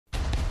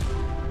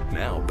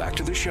Now back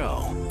to the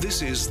show.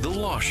 This is The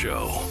Law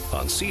Show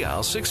on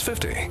CL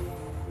 650.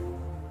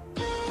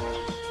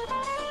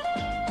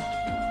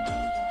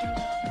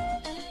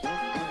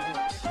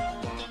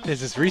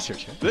 This is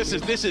research. Huh? This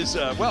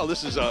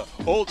is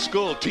old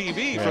school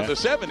TV from the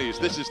 70s.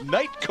 This is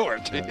Night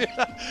Court.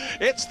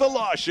 It's The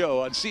Law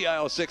Show on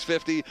CIL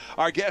 650.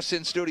 Our guests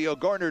in studio,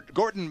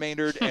 Gordon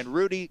Maynard and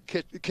Rudy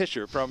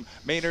Kisher from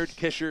Maynard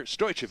Kisher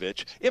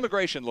Stoychevich,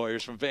 immigration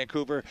lawyers from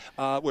Vancouver.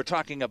 We're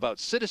talking about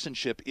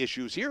citizenship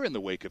issues here in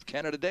the wake of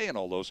Canada Day and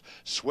all those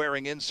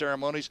swearing-in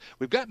ceremonies.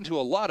 We've gotten to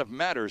a lot of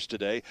matters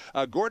today.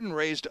 Gordon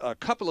raised a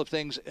couple of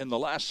things in the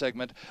last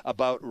segment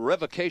about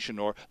revocation,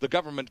 or the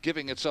government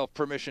giving itself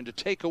permission to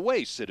take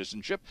away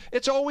citizenship.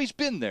 It's always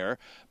been there,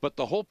 but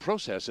the whole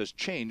process has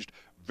changed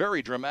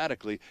very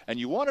dramatically. And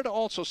you wanted to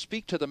also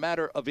speak to the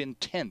matter of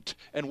intent.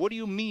 And what do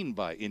you mean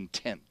by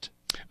intent?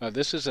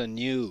 This is a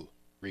new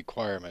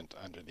requirement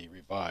under the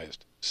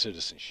revised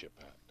Citizenship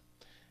Act.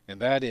 And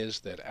that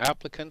is that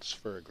applicants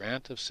for a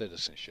grant of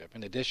citizenship,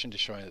 in addition to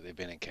showing that they've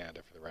been in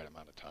Canada for the right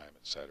amount of time,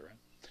 etc.,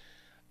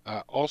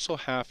 also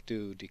have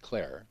to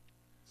declare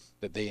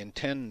that they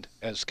intend,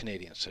 as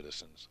Canadian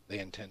citizens, they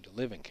intend to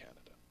live in Canada.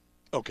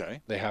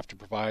 Okay. They have to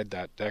provide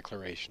that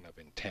declaration of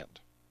intent.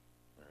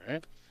 All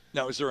right.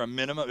 Now, is there a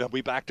minimum? Are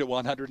we back to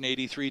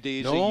 183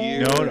 days a No,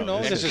 year?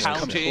 no. This is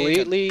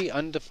completely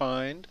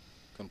undefined.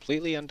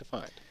 Completely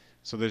undefined.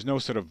 So there's no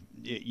sort of,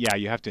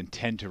 you have to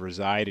intend to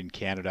reside in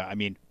Canada. I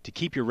mean, to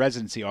keep your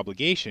residency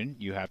obligation,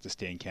 you have to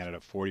stay in Canada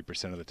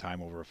 40% of the time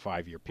over a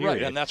 5-year period.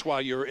 Right, and that's why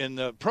you're in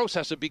the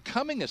process of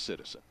becoming a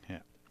citizen. Yeah.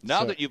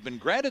 Now that you've been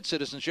granted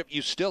citizenship,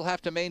 you still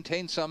have to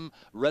maintain some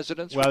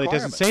residence requirements. Well, it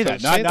doesn't say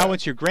that. Not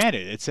once you're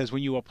granted. It says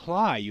when you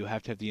apply, you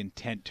have to have the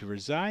intent to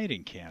reside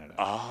in Canada.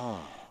 Ah.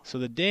 So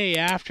the day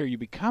after you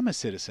become a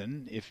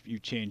citizen, if you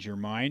change your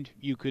mind,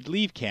 you could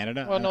leave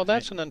Canada. Well, no,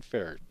 that's an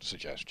unfair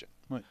suggestion.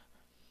 What?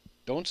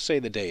 Don't say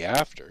the day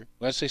after.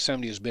 Let's say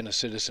somebody who's been a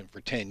citizen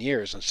for 10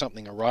 years and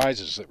something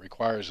arises that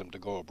requires them to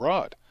go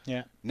abroad.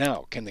 Yeah.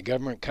 Now, can the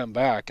government come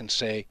back and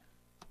say,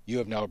 you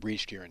have now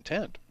breached your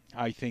intent?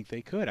 I think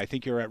they could. I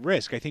think you're at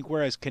risk. I think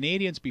whereas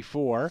Canadians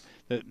before,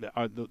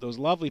 those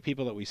lovely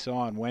people that we saw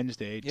on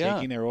Wednesday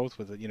taking their oath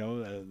with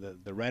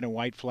the red and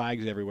white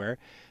flags everywhere,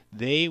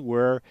 they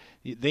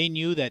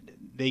knew that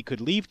they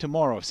could leave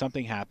tomorrow if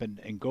something happened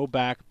and go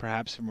back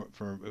perhaps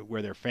from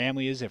where their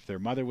family is. If their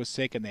mother was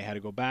sick and they had to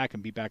go back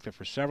and be back there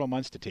for several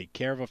months to take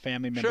care of a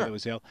family member that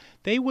was ill,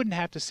 they wouldn't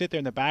have to sit there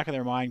in the back of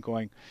their mind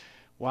going,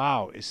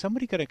 wow, is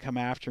somebody going to come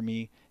after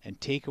me and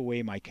take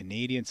away my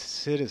Canadian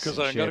citizenship?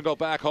 Because I'm going to go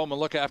back home and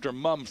look after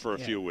Mum for a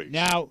few weeks.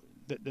 Now,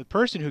 the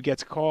person who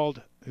gets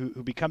called,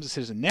 who becomes a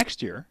citizen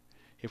next year,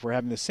 if we're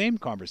having the same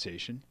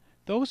conversation,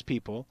 those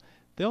people,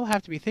 they'll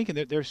have to be thinking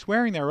that they're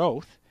swearing their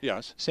oath,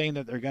 saying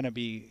that they're going to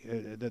be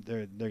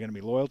they're going to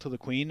be loyal to the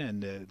Queen,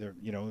 and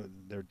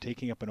they're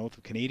taking up an oath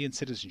of Canadian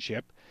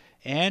citizenship,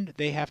 and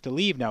they have to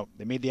leave. Now,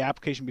 they made the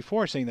application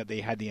before saying that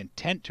they had the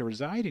intent to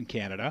reside in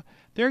Canada.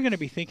 They're going to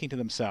be thinking to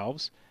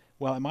themselves,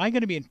 well, am I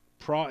going to be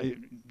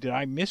did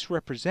I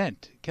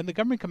misrepresent? Can the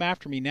government come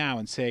after me now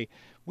and say,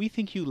 we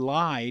think you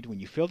lied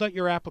when you filled out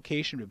your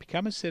application to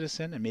become a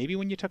citizen, and maybe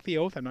when you took the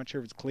oath? I'm not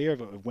sure if it's clear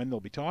of when they'll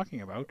be talking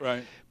about.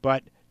 Right.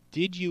 But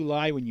did you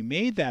lie when you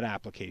made that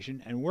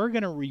application? And we're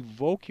going to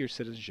revoke your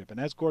citizenship. And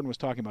as Gordon was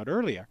talking about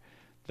earlier,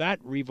 that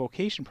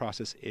revocation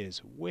process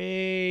is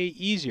way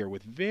easier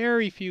with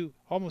very few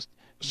safeguards.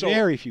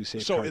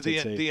 So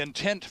the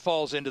intent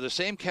falls into the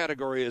same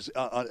category as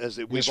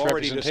we've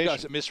already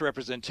discussed,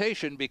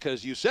 misrepresentation,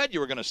 because you said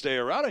you were going to stay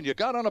around and you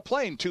got on a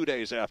plane 2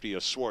 days after you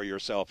swore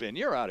yourself in.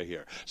 You're out of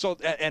here. So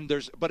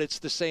but it's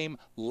the same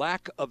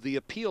lack of the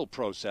appeal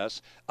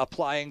process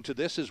applying to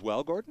this as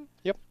well, Gordon?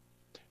 Yep.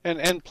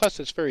 And plus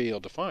it's very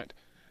ill-defined.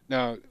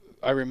 Now,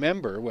 I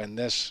remember when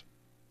this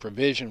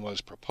provision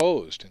was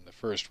proposed in the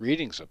first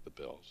readings of the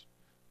bills,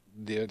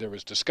 there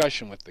was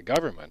discussion with the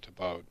government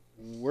about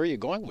where are you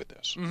going with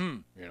this?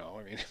 Mm-hmm. You know,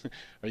 I mean,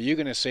 are you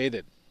going to say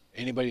that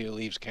anybody who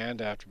leaves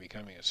Canada after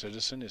becoming a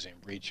citizen is in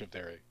breach of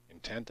their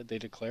intent that they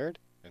declared,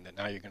 and that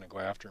now you're going to go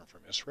after them for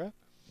misrep?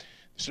 They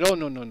said, oh,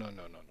 no.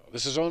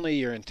 This is only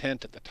your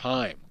intent at the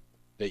time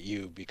that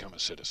you become a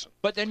citizen.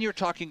 But then you're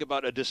talking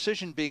about a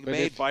decision being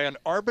made by an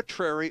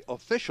arbitrary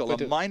official,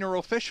 a minor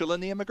official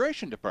in the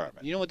Immigration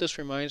Department. You know what this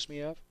reminds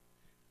me of?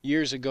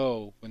 Years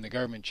ago, when the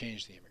government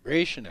changed the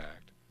Immigration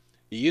Act,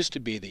 it used to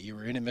be that you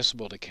were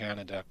inadmissible to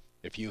Canada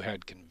if you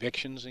had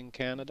convictions in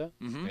Canada,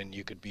 and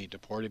you could be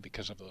deported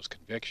because of those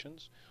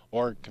convictions,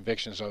 or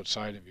convictions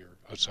outside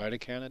of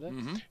Canada.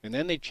 And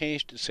then they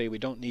changed to say we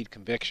don't need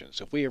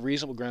convictions. If we have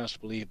reasonable grounds to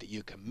believe that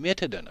you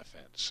committed an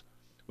offense,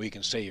 we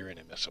can say you're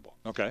inadmissible.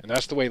 Okay. And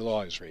that's the way the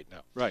law is right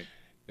now. Right.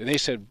 And they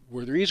said,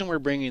 well, the reason we're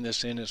bringing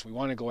this in is we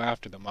want to go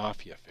after the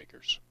mafia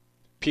figures,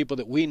 people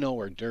that we know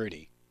are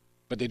dirty,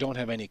 but they don't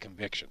have any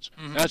convictions.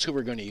 That's who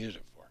we're going to use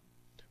it for.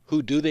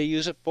 Who do they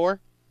use it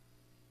for?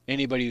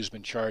 Anybody who's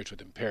been charged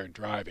with impaired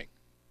driving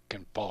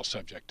can fall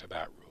subject to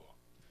that rule.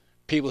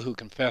 People who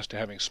confess to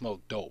having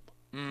smoked dope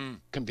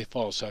can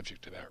fall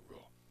subject to that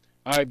rule.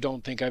 I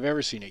don't think I've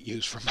ever seen it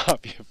used for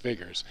mafia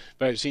figures,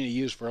 but I've seen it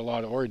used for a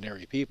lot of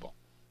ordinary people.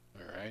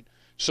 All right.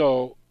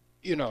 So,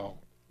 you know,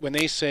 when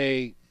they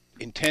say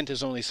intent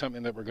is only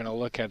something that we're going to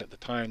look at the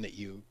time that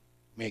you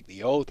make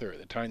the oath or at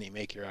the time that you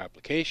make your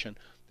application,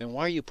 then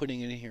why are you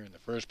putting it in here in the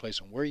first place,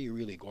 and where are you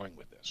really going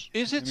with this?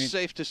 Is it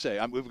safe to say,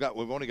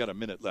 we've only got a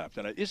minute left,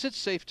 and is it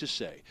safe to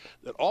say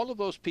that all of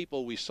those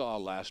people we saw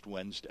last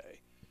Wednesday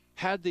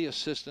had the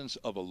assistance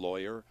of a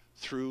lawyer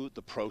through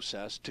the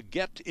process to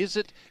get, is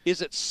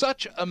it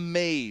such a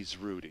maze,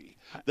 Rudy,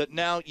 that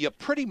now you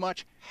pretty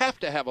much have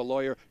to have a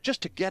lawyer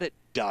just to get it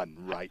done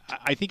right?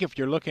 I think if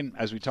you're looking,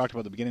 as we talked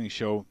about at the beginning of the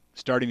show,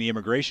 starting the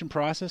immigration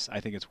process, I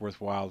think it's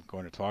worthwhile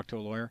going to talk to a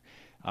lawyer.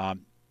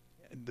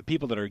 The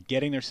people that are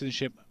getting their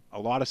citizenship, a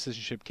lot of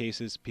citizenship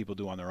cases people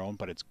do on their own,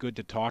 but it's good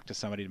to talk to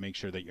somebody to make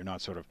sure that you're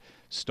not sort of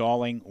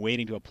stalling,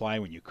 waiting to apply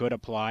when you could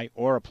apply,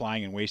 or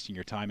applying and wasting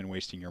your time and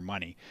wasting your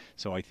money.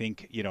 So I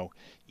think, you know,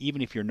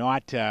 even if you're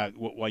not,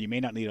 while you may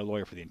not need a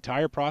lawyer for the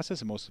entire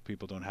process, and most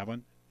people don't have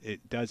one,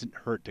 it doesn't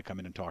hurt to come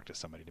in and talk to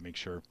somebody to make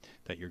sure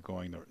that you're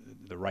going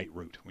the right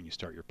route when you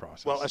start your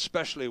process. Well,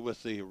 especially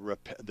with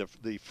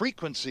the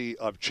frequency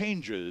of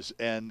changes,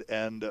 and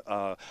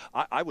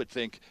I would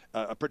think,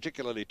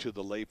 particularly to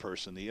the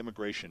layperson, the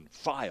immigration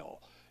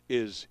file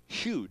is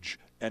huge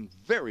and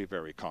very,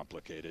 very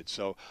complicated.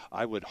 So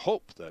I would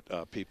hope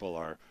that people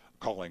are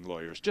calling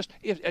lawyers, just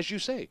as you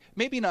say,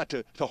 maybe not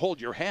to hold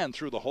your hand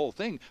through the whole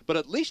thing, but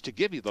at least to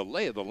give you the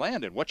lay of the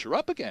land and what you're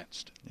up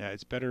against. Yeah,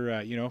 it's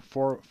better, you know,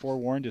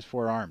 forewarned is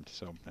forearmed.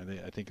 So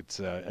I think it's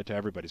to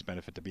everybody's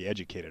benefit to be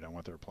educated on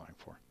what they're applying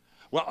for.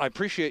 Well, I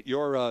appreciate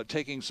your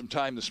taking some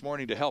time this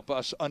morning to help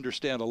us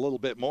understand a little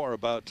bit more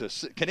about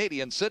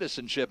Canadian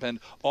citizenship and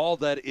all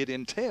that it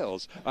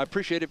entails. I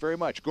appreciate it very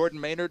much.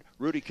 Gordon Maynard,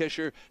 Rudy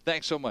Kisher,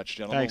 thanks so much,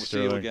 gentlemen. Thanks,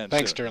 we'll see you again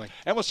soon. Sterling.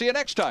 And we'll see you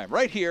next time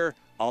right here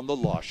on The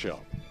Law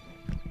Show.